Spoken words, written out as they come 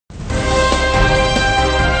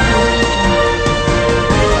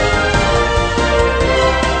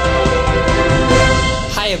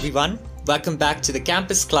everyone, welcome back to the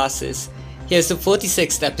campus classes. Here's the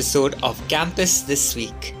 46th episode of Campus This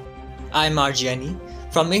Week. I'm Arjani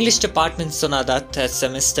from English Department Sonada 3rd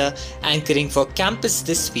semester, anchoring for Campus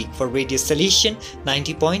This Week for Radio Solution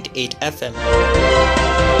 90.8 FM.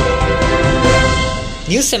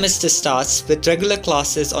 New semester starts with regular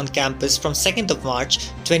classes on campus from 2nd of March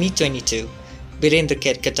 2022. Birendra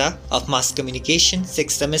Kerkata of Mass Communication 6th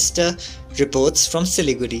semester reports from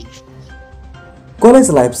Siliguri. College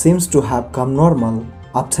life seems to have come normal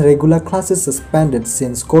after regular classes suspended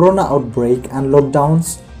since corona outbreak and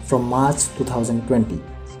lockdowns from March 2020.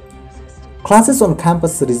 Classes on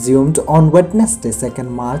campus resumed on Wednesday 2nd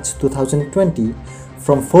March 2020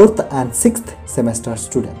 from 4th and 6th semester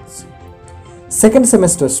students. Second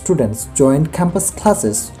semester students joined campus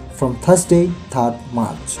classes from Thursday 3rd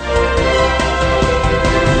March.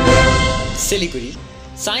 Siliguri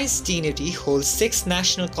Science Deanery holds 6th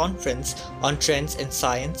National Conference on Trends in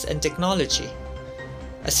Science and Technology.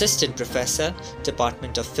 Assistant Professor,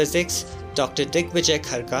 Department of Physics, Dr. Digvijay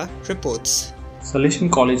Kharga reports.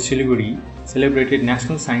 Salesian College Siliguri celebrated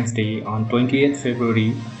National Science Day on 28th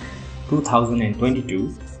February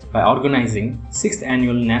 2022 by organizing 6th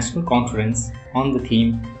Annual National Conference on the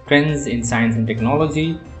theme Trends in Science and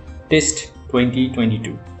Technology, TIST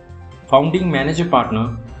 2022. Founding Manager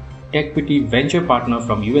Partner, Equity Venture Partner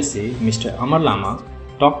from USA, Mr. Amar Lama,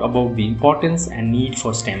 talked about the importance and need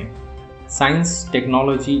for STEM, science,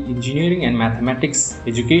 technology, engineering and mathematics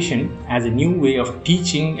education as a new way of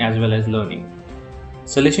teaching as well as learning.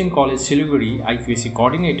 Salesian College Siliguri IQAC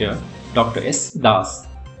Coordinator, Dr. S. Das,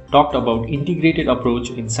 talked about integrated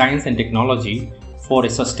approach in science and technology for a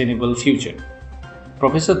sustainable future.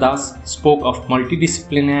 Professor Das spoke of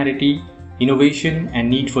multidisciplinarity, innovation and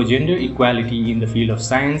need for gender equality in the field of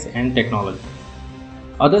science and technology.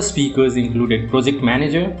 Other speakers included Project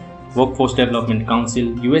Manager, Workforce Development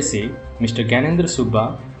Council USA, Mr. Ganendra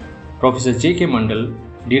Subba, Professor J.K. Mandal,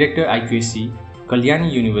 Director IQAC,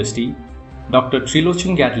 Kalyani University, Dr.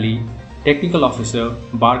 Trilochan Gadli, Technical Officer,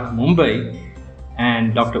 BARC Mumbai,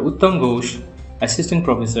 and Dr. Uttam Ghosh, Assistant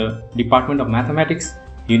Professor, Department of Mathematics,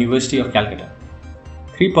 University of Calcutta.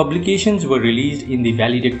 3 publications were released in the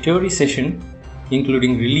valedictory session,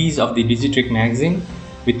 including release of the Digitric magazine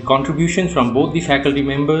with contributions from both the faculty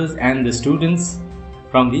members and the students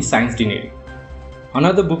from the Science Deanery.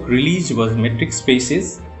 Another book released was Metric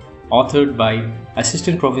Spaces, authored by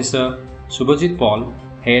Assistant Professor Subhajit Paul,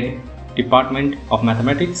 Head, Department of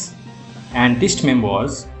Mathematics, and TIST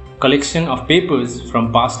Memoirs, collection of papers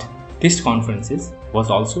from past TIST conferences,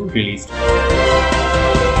 was also released.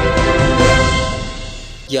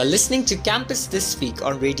 You are listening to Campus This Week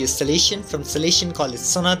on Radio Solution from Salesian College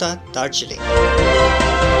Sonata, Darjeeling.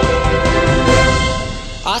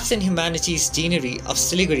 Arts and Humanities Deanery of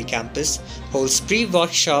Siliguri campus holds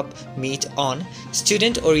pre-workshop meet on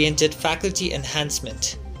student-oriented faculty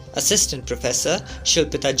enhancement. Assistant Professor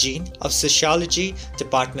Shilpita Jain of Sociology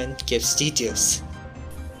Department gives details.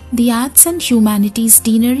 The Arts and Humanities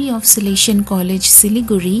Deanery of Salesian College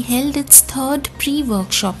Siliguri held its 3rd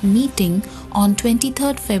pre-workshop meeting on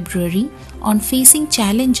 23rd February on facing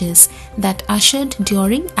challenges that ushered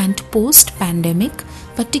during and post-pandemic,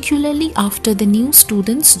 particularly after the new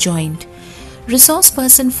students joined. Resource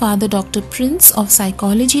person Father Dr. Prince of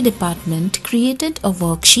Psychology Department created a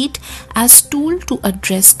worksheet as tool to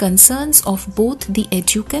address concerns of both the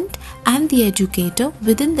educand and the educator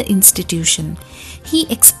within the institution. He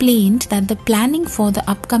explained that the planning for the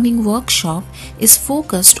upcoming workshop is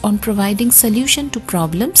focused on providing solution to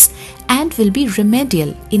problems and will be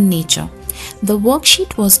remedial in nature. The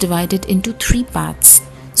worksheet was divided into 3 parts: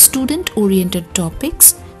 student-oriented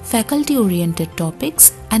topics, faculty-oriented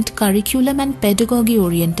topics, and curriculum and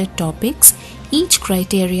pedagogy-oriented topics, each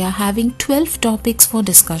criteria having 12 topics for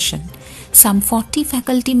discussion. Some 40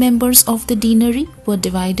 faculty members of the deanery were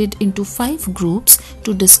divided into 5 groups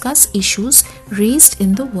to discuss issues raised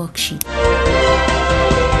in the worksheet.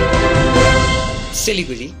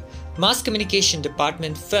 Siliguri Mass Communication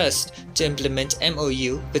Department first to implement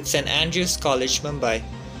MOU with St. Andrews College, Mumbai.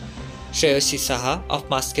 Shreyoshi Saha of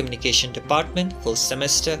Mass Communication Department 4th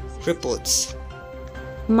semester reports.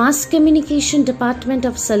 Mass Communication Department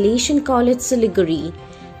of Salesian College Siliguri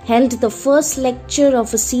held the first lecture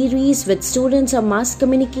of a series with students of Mass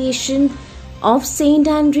Communication of St.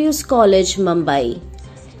 Andrews College, Mumbai.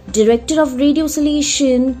 Director of Radio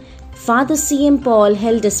Salesian, Father C.M. Paul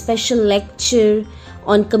held a special lecture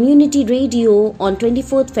on community radio on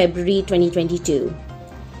 24th February 2022.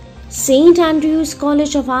 St. Andrews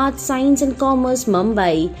College of Arts, Science and Commerce,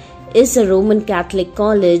 Mumbai is a Roman Catholic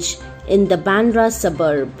college in the Bandra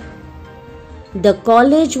suburb. The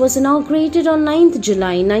college was inaugurated on 9th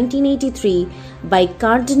July 1983 by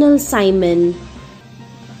Cardinal Simon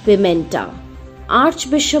Pimenta,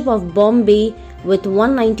 Archbishop of Bombay, with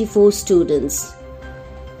 194 students.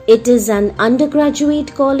 It is an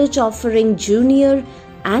undergraduate college offering junior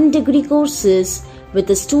and degree courses with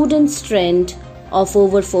a student strength of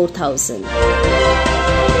over 4,000.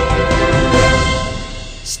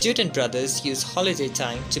 Student brothers use holiday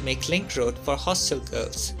time to make link road for hostel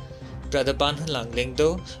girls. Brother Banhulang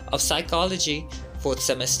Lingdo of Psychology, 4th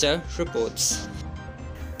semester, reports.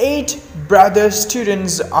 8 brother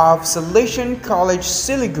students of Salesian College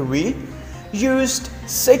Siliguri used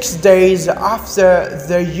 6 days after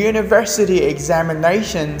their university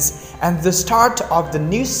examinations and the start of the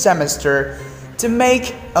new semester to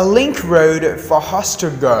make a link road for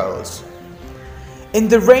hostel girls. In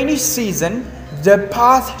the rainy season, the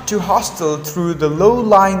path to hostel through the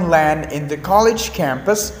low-lying land in the college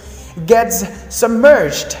campus gets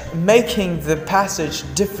submerged, making the passage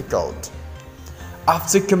difficult.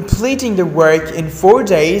 After completing the work in 4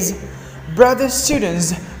 days, brother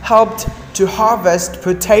students helped to harvest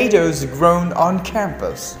potatoes grown on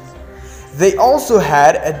campus. They also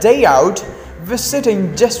had a day out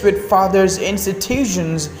visiting Jesuit Fathers'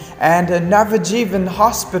 institutions and a Navajivan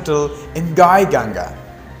hospital in Gaiganga.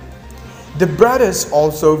 The brothers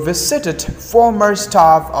also visited former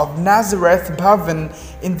staff of Nazareth Bhavan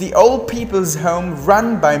in the old people's home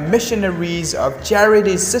run by missionaries of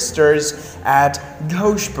Charity Sisters at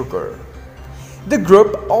Ghoshpukur. The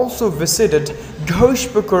group also visited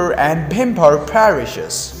Ghoshpukur and Bhimpur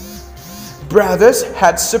parishes. Brothers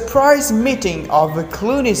had surprise meeting of a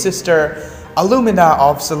Cluny sister, alumna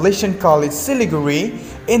of Salesian College Siliguri,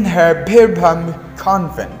 in her Birbhum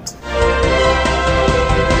convent.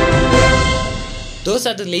 Those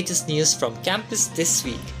are the latest news from campus this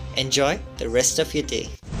week. Enjoy the rest of your day.